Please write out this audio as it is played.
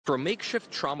From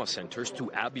makeshift trauma centers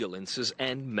to ambulances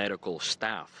and medical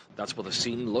staff. That's what the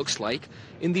scene looks like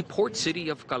in the port city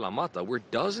of Kalamata, where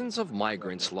dozens of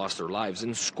migrants lost their lives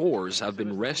and scores have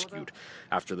been rescued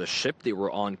after the ship they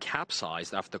were on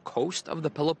capsized off the coast of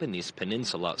the Peloponnese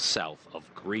Peninsula south of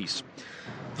Greece.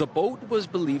 The boat was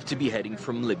believed to be heading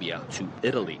from Libya to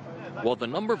Italy. While the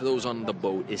number of those on the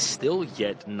boat is still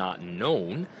yet not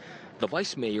known, the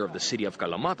vice mayor of the city of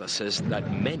Kalamata says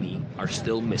that many are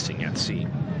still missing at sea.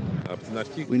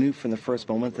 We knew from the first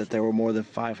moment that there were more than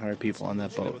 500 people on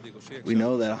that boat. We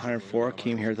know that 104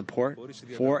 came here to the port,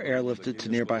 4 airlifted to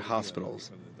nearby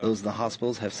hospitals. Those in the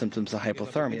hospitals have symptoms of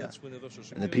hypothermia,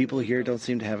 and the people here don't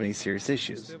seem to have any serious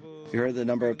issues. We heard the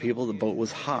number of people on the boat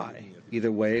was high.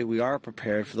 Either way, we are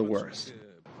prepared for the worst.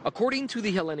 According to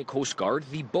the Hellenic Coast Guard,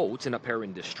 the boat in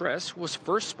apparent distress was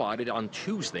first spotted on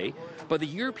Tuesday by the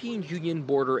European Union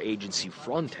border agency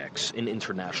Frontex in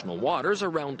international waters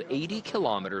around 80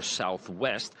 kilometers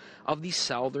southwest of the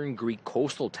southern Greek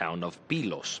coastal town of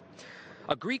Pylos.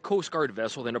 A Greek Coast Guard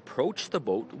vessel then approached the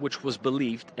boat, which was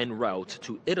believed en route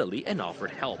to Italy, and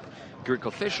offered help. Greek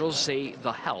officials say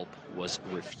the help was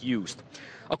refused.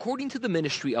 According to the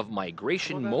Ministry of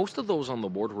Migration, most of those on the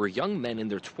board were young men in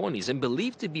their 20s and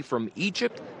believed to be from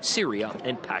Egypt, Syria,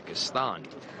 and Pakistan.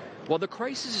 While the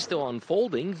crisis is still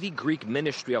unfolding, the Greek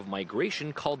Ministry of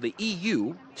Migration called the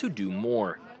EU to do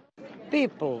more.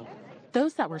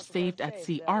 Those that were saved at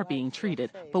sea are being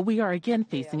treated, but we are again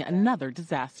facing another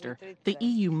disaster. The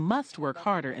EU must work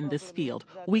harder in this field.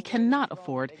 We cannot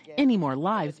afford any more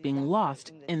lives being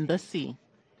lost in the sea.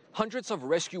 Hundreds of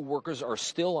rescue workers are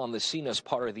still on the scene as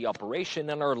part of the operation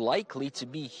and are likely to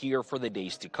be here for the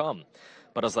days to come.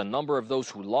 But as the number of those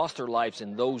who lost their lives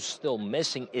and those still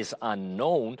missing is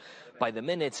unknown, by the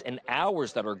minutes and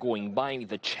hours that are going by,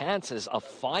 the chances of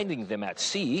finding them at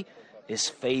sea is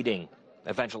fading.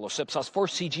 Evangelo Sipsas for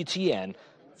CGTN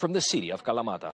from the city of Kalamata.